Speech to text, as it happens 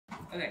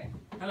Okay,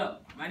 hello.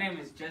 My name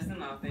is Justin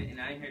Lofton,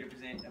 and I'm here to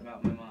present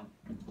about my mom.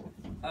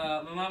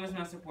 My mom is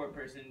my support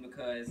person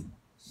because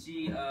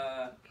she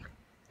can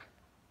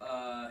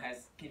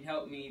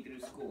help me through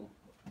school.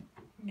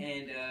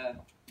 And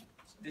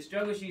the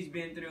struggle she's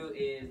been through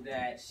is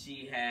that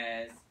she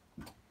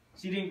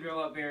didn't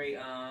grow up very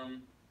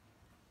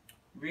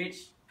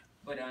rich,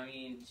 but I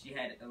mean she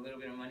had a little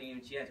bit of money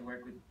and she had to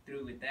work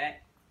through with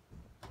that.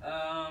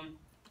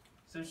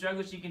 Some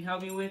struggles she can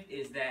help me with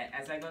is that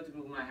as I go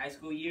through my high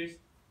school years,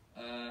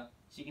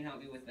 she can help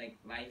me with like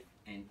life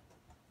and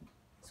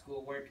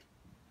school work.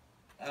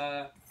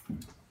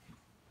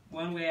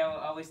 One way I will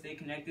always stay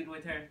connected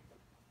with her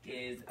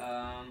is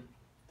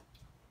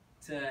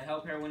to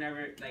help her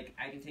whenever like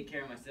I can take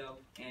care of myself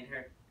and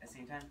her at the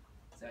same time,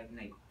 so I can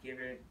like give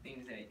her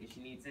things that if she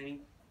needs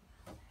any.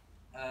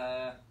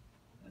 I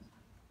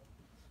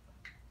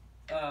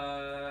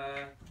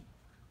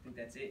think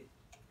that's it.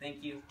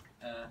 Thank you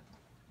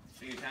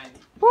for your time.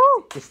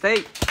 Woo!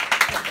 Stay.